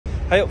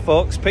Hey up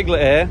folks,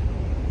 Piglet here.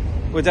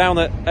 We're down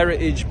at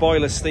Heritage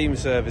Boiler Steam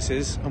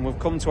Services and we've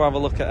come to have a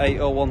look at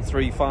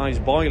 80135's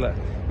boiler,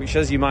 which,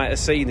 as you might have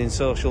seen in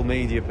social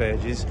media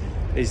pages,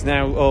 is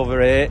now over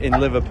here in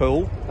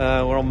Liverpool.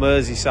 We're on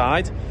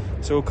Merseyside,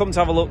 so we'll come to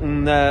have a look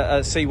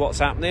and see what's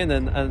happening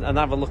and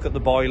have a look at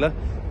the boiler.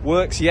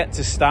 Work's yet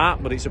to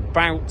start, but it's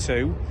about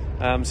to,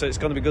 so it's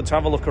going to be good to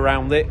have a look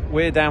around it.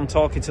 We're down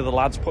talking to the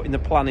lads, putting the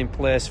plan in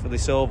place for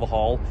this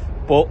overhaul,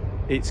 but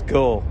it's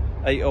go.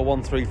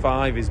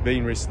 80135 is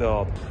being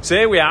restored. So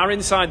here we are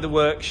inside the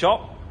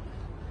workshop.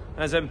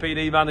 There's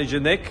MPD manager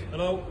Nick.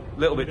 Hello.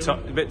 A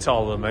bit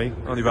taller than me,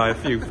 only by a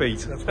few feet.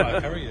 That's why I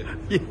carry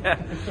you.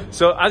 Yeah.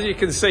 So as you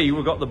can see,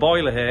 we've got the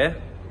boiler here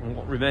and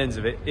what remains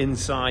of it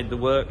inside the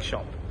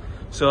workshop.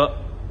 So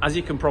as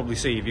you can probably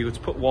see, if you were to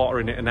put water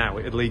in it now,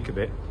 it'd leak a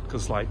bit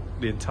because like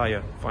the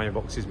entire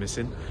firebox is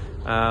missing.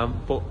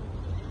 But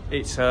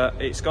it's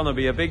going to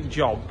be a big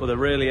job, but a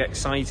really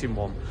exciting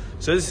one.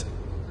 So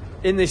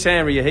in this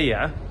area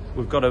here,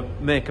 we've got to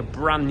make a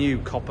brand new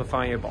copper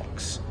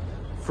firebox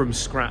from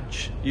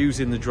scratch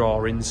using the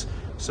drawings.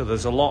 So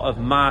there's a lot of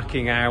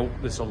marking out,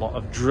 there's a lot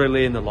of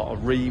drilling, a lot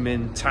of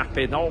reaming,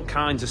 tapping, all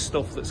kinds of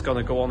stuff that's going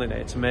to go on in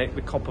it to make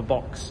the copper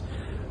box.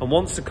 And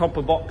once the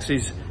copper box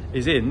is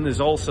in,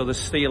 there's also the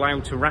steel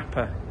outer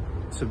wrapper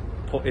to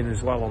put in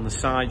as well on the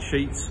side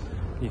sheets.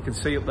 You can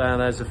see up there,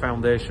 there's the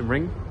foundation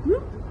ring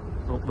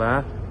up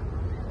there,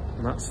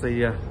 and that's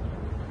the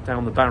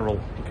down the barrel.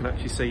 You can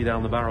actually see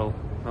down the barrel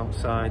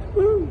outside.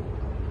 Woo!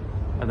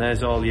 And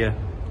there's all your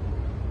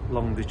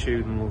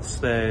longitudinal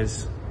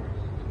stairs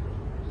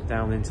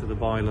down into the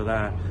boiler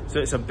there.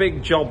 So it's a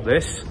big job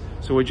this.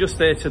 So we're just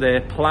there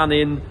today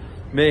planning,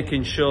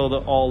 making sure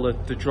that all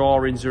the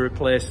drawings are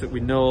replaced, that we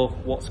know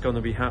what's going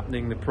to be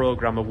happening, the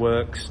programmer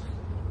works.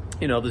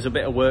 You know, there's a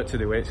bit of work to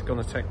do. It's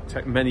going to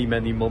take many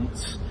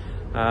months,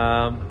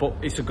 but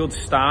it's a good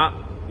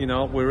start. You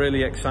know, we're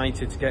really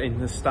excited to get in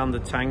the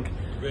standard tank.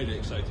 Really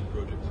exciting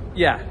project.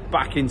 Yeah,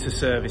 back into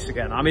service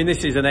again. I mean,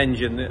 this is an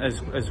engine that,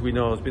 as we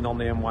know, has been on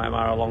the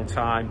NYMR a long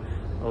time.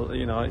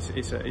 You know,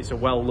 it's a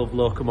well-loved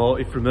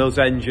locomotive from us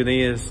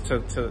engineers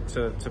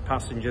to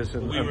passengers.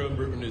 And we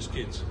remember it when as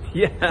kids.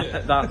 Yeah,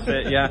 that's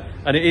it. Yeah,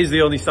 and it is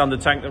the only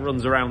standard tank that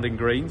runs around in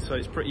green, so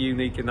it's pretty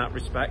unique in that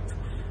respect.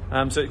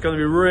 So it's going to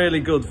be really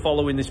good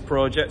following this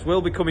project.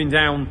 We'll be coming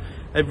down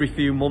every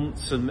few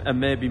months and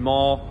maybe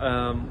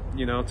more,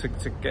 you know,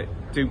 to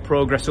do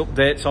progress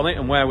updates on it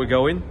and where we're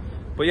going.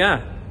 But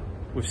yeah,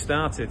 we've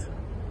started.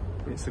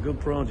 It's a good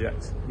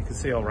project. You can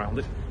see all around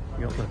it.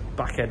 You got the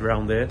back head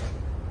round there.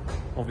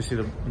 Obviously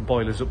the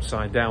boiler's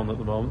upside down at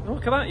the moment. Oh,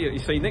 look at that, you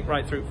see Nick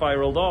right through the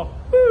firewall door.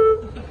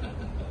 Woo!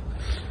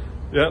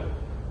 Yep.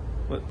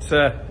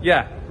 But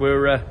yeah,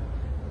 we're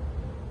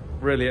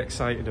really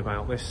excited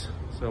about this.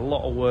 So a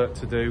lot of work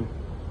to do,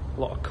 a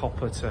lot of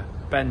copper to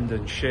bend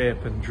and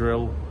shape and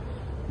drill.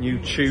 New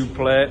tube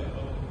plate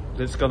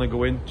that's going to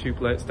go in. Tube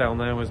plate's down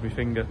there, where's my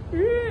finger?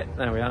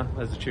 There we are,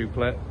 there's the tube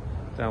plate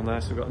down there.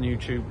 So we've got a new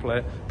tube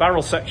plate.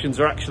 Barrel sections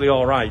are actually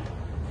all right.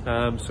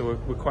 So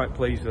we're quite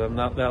pleased with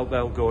them.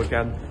 They'll go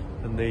again,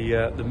 and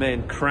the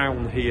main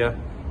crown here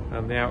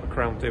and the outer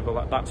crown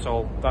dibble, that's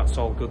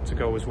all good to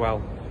go as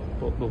well.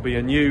 But there'll be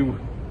a new,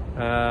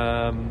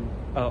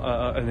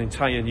 an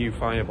entire new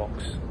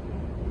firebox,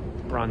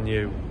 brand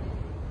new.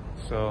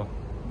 So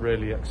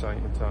really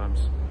exciting times.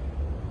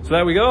 So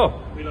there we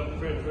go. We got the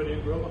frames ready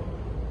to roll.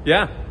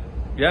 Yeah.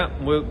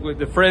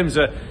 The frames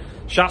are.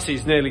 Chassis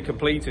is nearly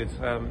completed.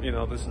 You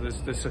know, there's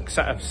a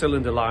set of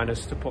cylinder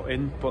liners to put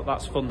in, but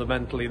that's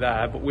fundamentally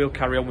there. But we'll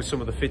carry on with some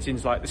of the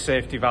fittings like the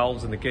safety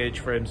valves and the gauge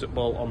frames that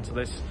bolt onto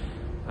this,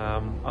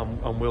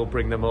 and we'll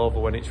bring them over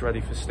when it's ready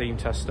for steam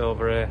test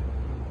over here.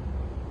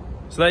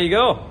 So there you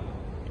go,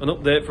 an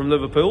update from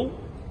Liverpool.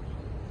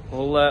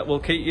 We'll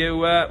keep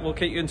you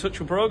in touch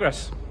with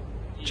progress.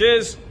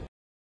 Cheers.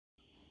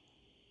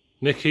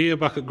 Nick here,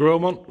 back at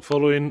Gromont,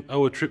 following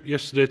our trip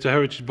yesterday to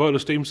Heritage Boiler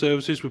Steam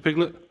Services with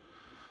Piglet.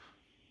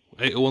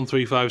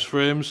 80135's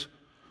frames.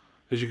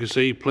 As you can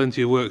see,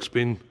 plenty of work's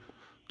been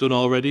done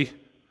already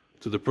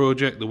to the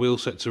project. The wheel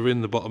sets are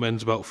in, the bottom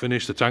end's about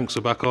finished, the tanks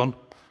are back on.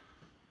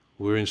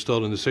 We're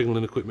installing the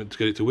signalling equipment to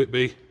get it to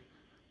Whitby.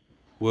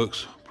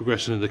 Work's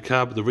progressing in the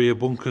cab, the rear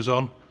bunker's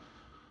on.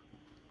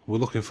 We're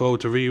looking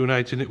forward to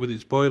reuniting it with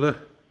its boiler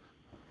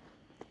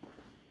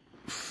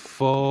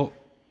for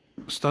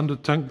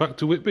standard tank back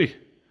to Whitby.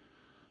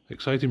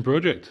 Exciting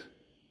project.